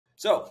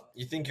So,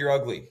 you think you're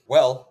ugly?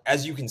 Well,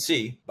 as you can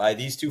see by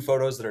these two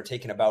photos that are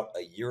taken about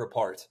a year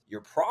apart,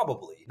 you're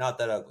probably not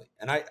that ugly.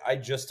 And I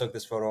just took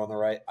this photo on the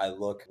right. I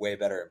look way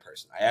better in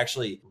person. I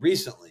actually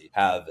recently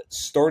have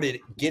started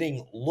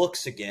getting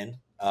looks again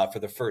for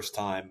the first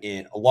time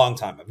in a long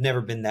time. I've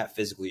never been that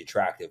physically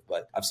attractive,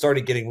 but I've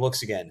started getting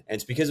looks again. And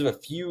it's because of a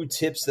few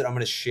tips that I'm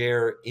going to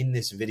share in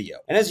this video.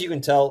 And as you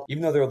can tell,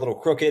 even though they're a little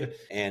crooked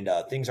and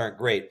things aren't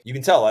great, you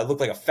can tell I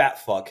look like a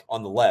fat fuck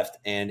on the left,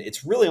 and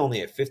it's really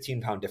only a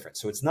 15-pound difference.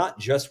 So it's not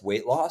just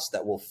weight loss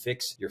that will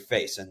fix your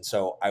face. And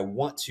so I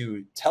want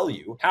to tell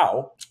you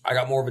how I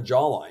got more of a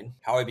jawline,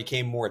 how I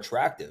became more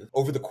attractive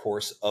over the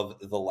course of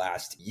the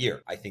last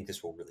year. I think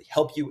this will really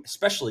help you,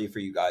 especially for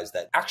you guys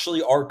that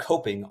actually are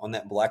coping on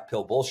that black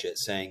pill bullshit,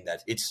 saying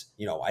that it's,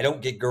 I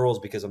don't get girls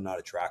because I'm not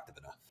attractive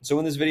enough. So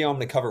in this video, I'm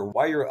going to cover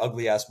why you're an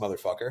ugly ass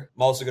motherfucker.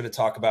 I'm also going to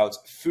talk about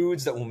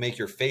foods that will make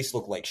your face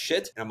look like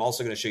shit. And I'm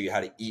also going to show you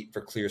how to eat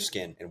for clear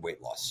skin and weight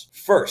loss.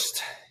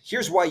 First,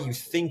 here's why you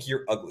think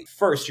you're ugly.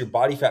 First, your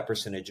body fat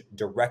percentage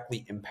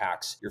directly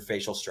impacts your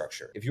facial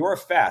structure. If you are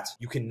fat,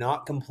 you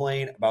cannot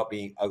complain about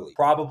being ugly.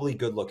 Probably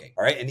good looking.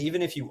 All right. And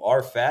even if you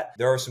are fat,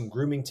 there are some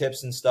grooming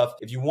tips and stuff.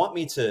 If you want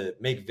me to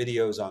make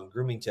videos on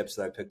grooming tips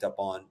that I picked up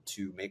on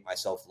to make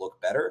myself look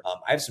better,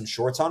 I have some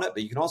shorts on it,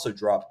 but you can also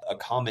drop a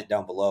comment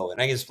down below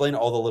and I can explain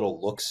all the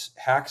little looks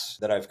hacks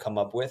that I've come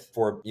up with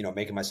for,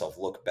 making myself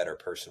look better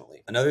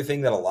personally. Another thing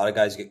that a lot of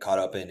guys get caught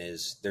up in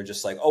is they're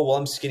just like, oh, well,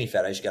 I'm skinny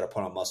fat. I just got to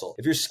put on muscle.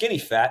 If you're skinny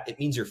fat, it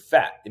means you're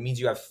fat. It means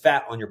you have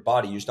fat on your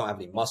body. You just don't have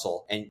any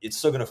muscle, and it's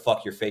still going to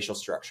fuck your facial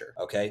structure.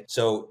 Okay.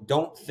 So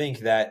don't think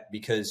that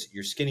because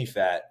you're skinny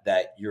fat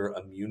that you're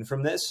immune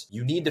from this.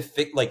 You need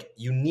to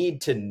you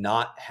need to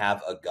not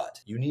have a gut.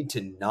 You need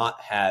to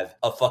not have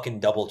a fucking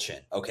double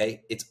chin.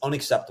 Okay. It's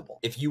unacceptable.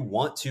 If you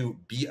want to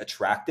be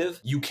attractive,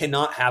 you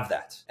cannot have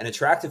that. And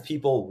attractive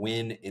people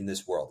win in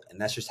this world. And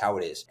that's just how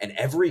it is. And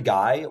every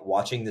guy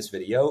watching this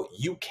video,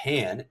 you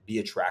can be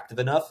attractive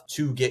enough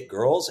to get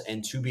girls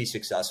and to be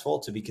successful,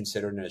 to be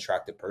considered an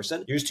attractive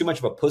person. You're just too much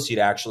of a pussy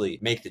to actually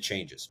make the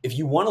changes. If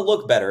you want to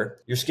look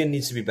better, your skin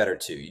needs to be better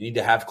too. You need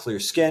to have clear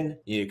skin.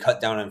 You need to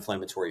cut down on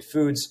inflammatory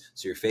foods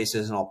so your face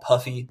isn't all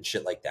puffy and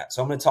shit like that.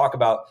 So I'm going to talk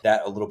about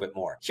that a little bit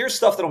more. Here's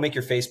stuff that'll make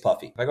your face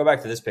puffy. If I go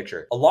back to this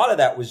picture, a lot of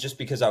that was just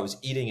because I was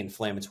eating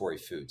inflammatory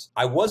foods.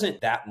 I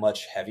wasn't that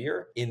much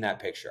heavier in that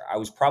picture. I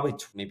was probably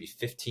maybe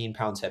 15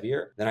 pounds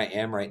heavier than I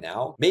am right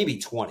now, maybe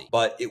 20,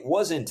 but it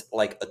wasn't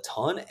like a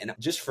ton. And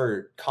just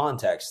for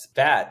context,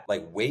 fat,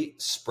 like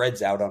weight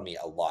spreads out on me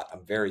a lot.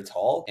 I'm very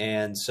tall.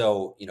 And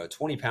so,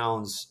 20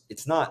 pounds,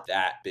 it's not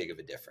that big of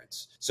a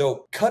difference.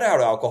 So cut out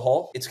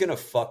alcohol. It's going to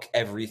fuck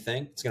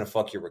everything. It's going to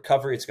fuck your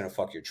recovery. It's going to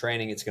fuck your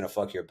training. It's going to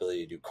fuck your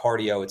ability to do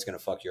cardio. It's going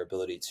to fuck your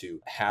ability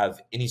to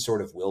have any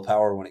sort of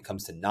willpower when it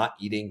comes to not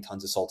eating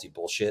tons of salty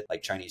bullshit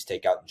like Chinese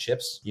takeout and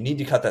chips. You need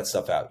to cut that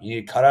stuff out. You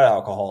need to cut out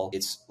alcohol.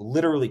 It's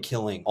literally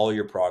killing all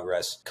your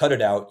progress. Cut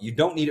it out. You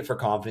don't need it for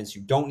confidence.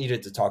 You don't need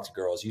it to talk to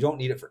girls. You don't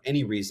need it for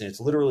any reason. It's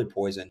literally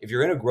poison. If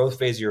you're in a growth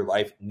phase of your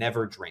life,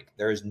 never drink.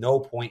 There is no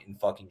point in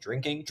fucking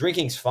drinking.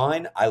 Drinking's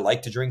fine. I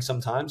like to drink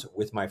sometimes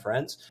with my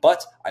friends,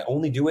 but I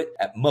only do it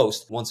at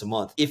most once a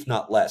month, if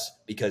not less,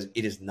 because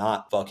it is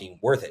not fucking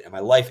worth it. And my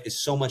life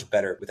is so much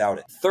better without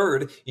it.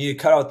 Third, you need to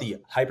cut out the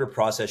hyper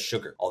processed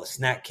sugar, all the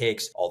snack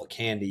cakes, all the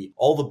candy,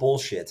 all the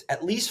bullshit,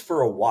 at least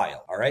for a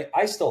while. All right.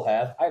 I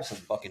have some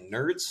fucking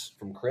nerds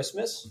from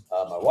Christmas.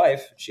 My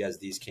wife, she has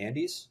these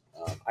candies.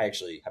 I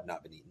actually have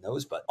not been eating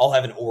those, but I'll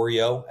have an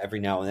Oreo every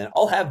now and then.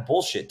 I'll have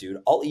bullshit, dude.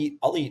 I'll eat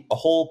a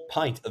whole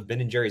pint of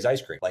Ben & Jerry's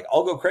ice cream. Like,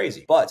 I'll go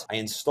crazy. But I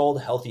installed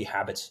healthy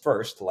habits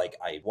first. Like,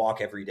 I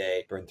walk every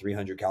day, burn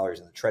 300 calories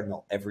on the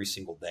treadmill every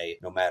single day,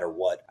 no matter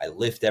what. I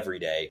lift every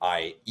day.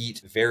 I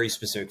eat very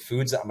specific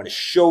foods that I'm going to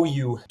show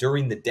you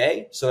during the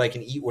day so that I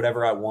can eat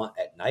whatever I want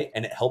at night,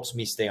 and it helps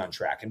me stay on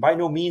track. And by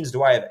no means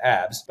do I have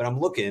abs, but I'm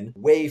looking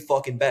way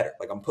fucking better.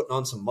 Like, I'm putting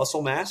on some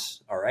muscle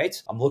mass, all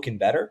right? I'm looking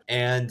better.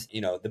 And,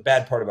 the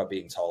bad part about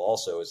being tall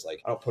also is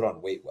like, I don't put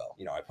on weight well.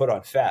 I put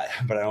on fat,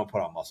 but I don't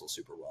put on muscle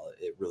super well.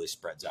 It really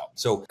spreads out.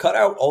 So cut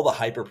out all the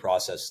hyper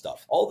processed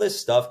stuff. All this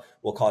stuff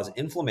will cause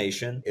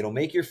inflammation. It'll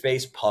make your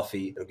face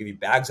puffy. It'll give you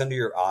bags under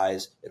your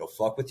eyes. It'll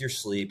fuck with your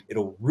sleep.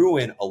 It'll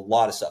ruin a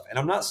lot of stuff. And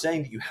I'm not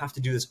saying that you have to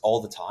do this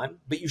all the time,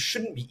 but you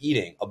shouldn't be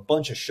eating a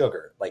bunch of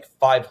sugar, like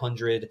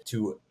 500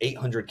 to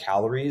 800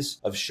 calories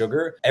of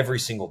sugar every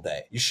single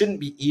day. You shouldn't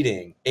be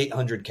eating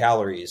 800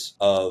 calories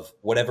of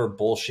whatever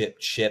bullshit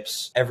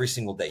chips every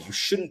single day. You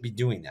shouldn't be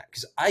doing that,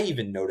 because I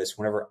even notice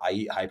whenever I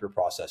eat hyper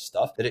processed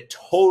stuff that it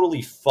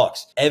totally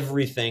fucks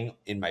everything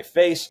in my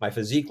face. My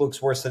physique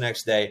looks worse the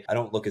next day. I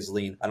don't look as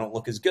lean. I don't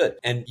look as good.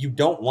 And you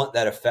don't want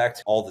that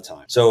effect all the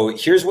time. So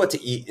here's what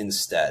to eat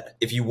instead.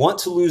 If you want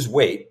to lose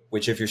weight,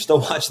 which if you're still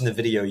watching the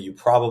video, you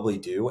probably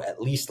do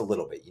at least a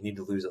little bit. You need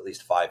to lose at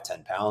least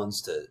 5-10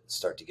 pounds to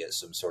start to get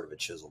some sort of a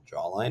chiseled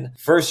jawline.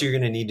 First, you're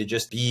going to need to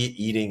just be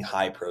eating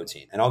high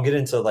protein. And I'll get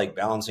into like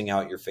balancing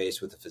out your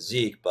face with a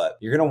physique, but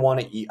you're going to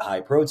want to eat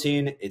high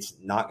protein. It's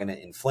not going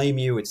to inflame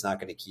you. It's not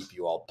going to keep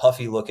you all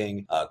puffy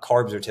looking.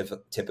 Carbs are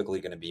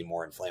typically going to be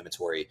more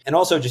inflammatory. And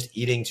also just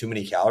eating too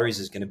many calories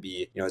is going to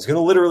be, it's going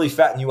to literally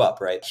fatten you up,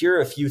 right? Here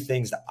are a few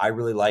things that I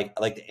really like.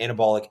 I like the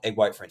anabolic egg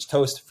white French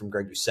toast from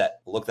Greg Doucette.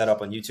 Look that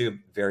up on YouTube.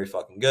 Very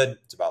fucking good.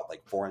 It's about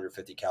like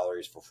 450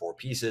 calories for 4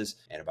 pieces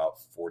and about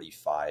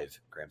 45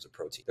 grams of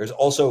protein. There's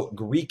also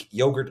Greek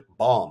yogurt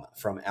balm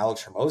from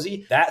Alex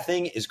Hormozi. That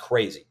thing is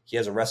crazy. He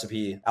has a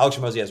recipe. Alex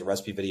Hormozi has a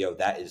recipe video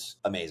that is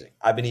amazing.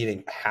 I've been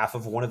eating half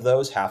of one of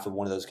those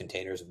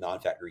containers of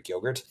non-fat Greek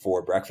yogurt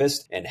for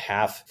breakfast and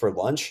half for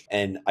lunch.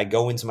 And I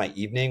go into my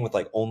evening with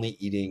like only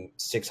eating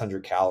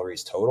 600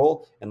 calories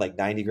total and like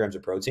 90 grams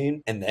of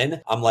protein. And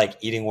then I'm like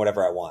eating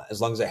whatever I want.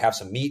 As long as I have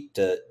some meat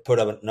to put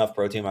up enough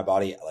protein in my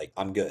body, like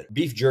I'm good.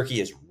 Beef jerky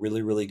is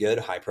really, really good,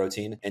 high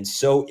protein. And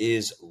so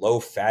is low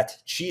fat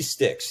cheese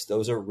sticks.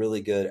 Those are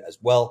really good as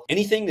well.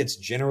 Anything that's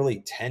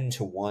generally 10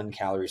 to 1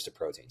 calories to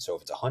protein. So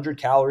if it's 100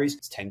 calories,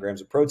 it's 10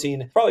 grams of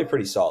protein, probably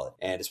pretty solid.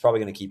 And it's probably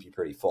going to keep you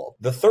pretty full.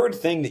 The third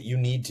thing that you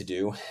need to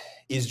do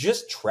is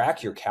just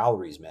track your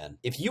calories, man.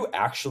 If you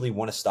actually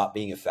want to stop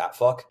being a fat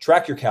fuck,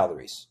 track your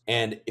calories.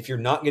 And if you're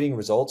not getting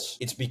results,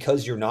 it's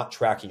because you're not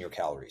tracking your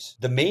calories.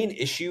 The main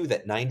issue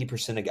that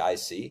 90% of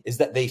guys see is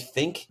that they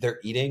think they're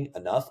eating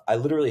enough. I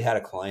literally had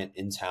a client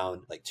in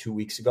town like 2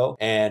 weeks ago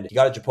and he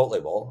got a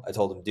Chipotle bowl. I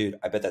told him, dude,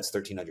 I bet that's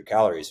 1,300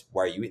 calories.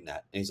 Why are you eating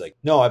that? And he's like,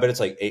 no, I bet it's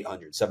like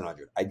 800,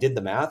 700. I did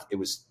the math. It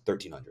was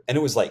 1,300. And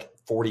it was like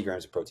 40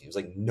 grams of protein. It was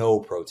like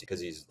no protein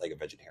because he's like a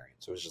vegetarian.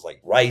 So it was just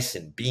like rice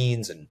and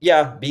beans. And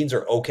yeah, beans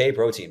are okay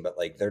protein, but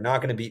like they're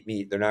not going to beat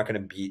meat. They're not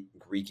going to beat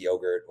Greek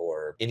yogurt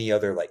or any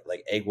other like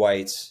egg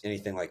whites,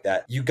 anything like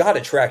that. You got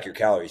to track your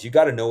calories. You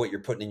got to know what you're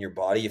putting in your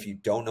body. If you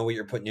don't know what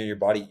you're putting in your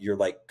body, you're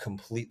like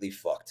completely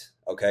fucked.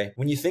 Okay.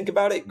 When you think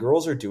about it,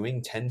 girls are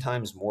doing 10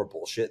 times more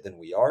bullshit than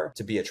we are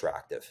to be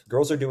attractive.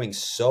 Girls are doing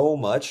so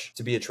much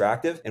to be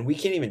attractive and we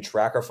can't even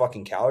track our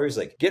fucking calories.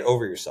 Like, get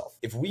over yourself.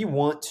 If we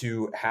want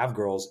to have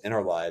girls in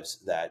our lives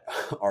that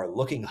are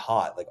looking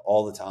hot like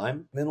all the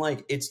time, then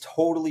like it's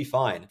totally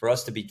fine for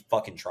us to be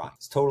fucking trying.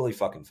 It's totally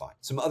fucking fine.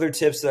 Some other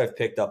tips that I've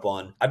picked up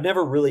on. I've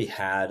never really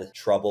had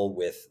trouble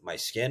with my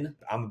skin.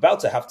 I'm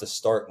about to have to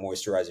start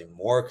moisturizing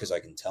more because I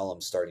can tell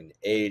I'm starting to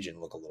age and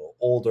look a little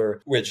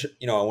older, which,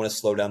 I want to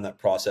slow down that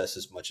process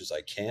as much as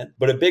I can.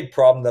 But a big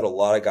problem that a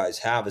lot of guys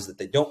have is that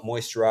they don't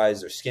moisturize.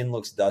 Their skin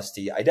looks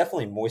dusty. I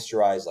definitely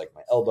moisturize like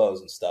my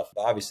elbows and stuff.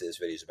 But obviously this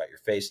video is about your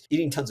face.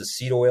 Eating tons of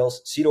seed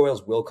oils. Seed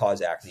oils will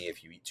cause acne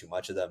if you eat too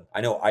much of them.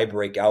 I know I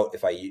break out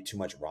if I eat too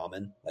much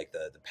ramen, like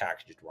the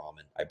packaged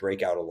ramen. I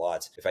break out a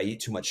lot. If I eat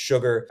too much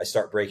sugar, I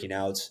start breaking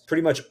out.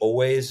 Pretty much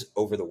always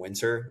over the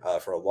winter.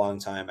 For a long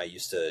time, I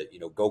used to,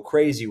 go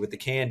crazy with the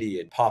candy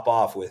and pop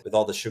off with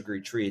all the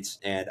sugary treats.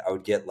 And I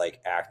would get like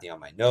acne on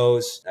my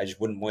nose. I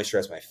just wouldn't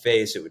moisturize my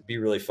face. It would be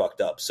really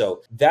fucked up.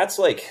 So that's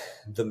like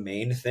the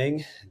main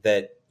thing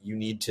that you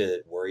need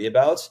to worry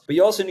about. But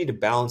you also need to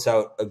balance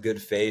out a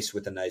good face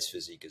with a nice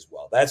physique as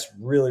well. That's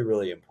really,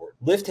 really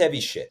important. Lift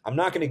heavy shit. I'm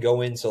not going to go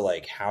into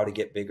like how to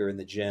get bigger in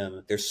the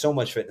gym. There's so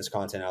much fitness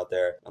content out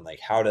there on like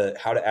how to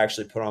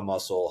actually put on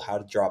muscle, how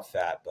to drop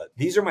fat. But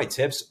these are my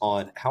tips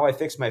on how I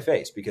fix my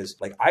face because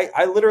like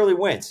I literally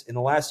went in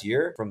the last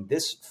year from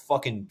this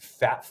fucking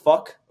fat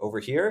fuck over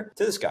here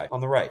to this guy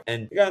on the right.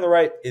 And the guy on the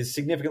right is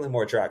significantly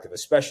more attractive,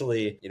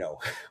 especially,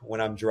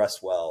 when I'm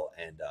dressed well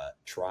and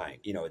trying.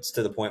 It's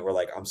to the point where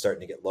like I'm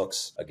starting to get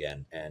looks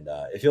again and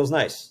it feels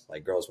nice.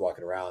 Like girls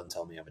walking around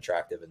telling me I'm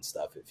attractive and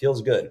stuff. It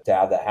feels good to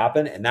have that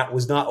happen. And that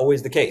was not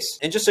always the case.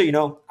 And just so you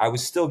know, I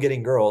was still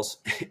getting girls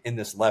in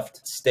this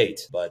left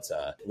state, but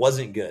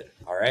wasn't good.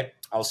 All right.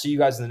 I'll see you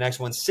guys in the next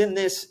one. Send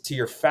this to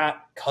your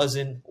fat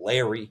cousin,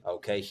 Larry.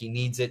 Okay. He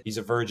needs it. He's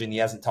a virgin. He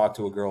hasn't talked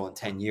to a girl in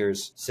 10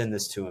 years. Send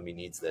this to him. He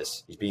needs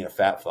this. He's being a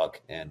fat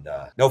fuck and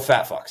no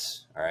fat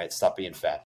fucks. All right. Stop being fat.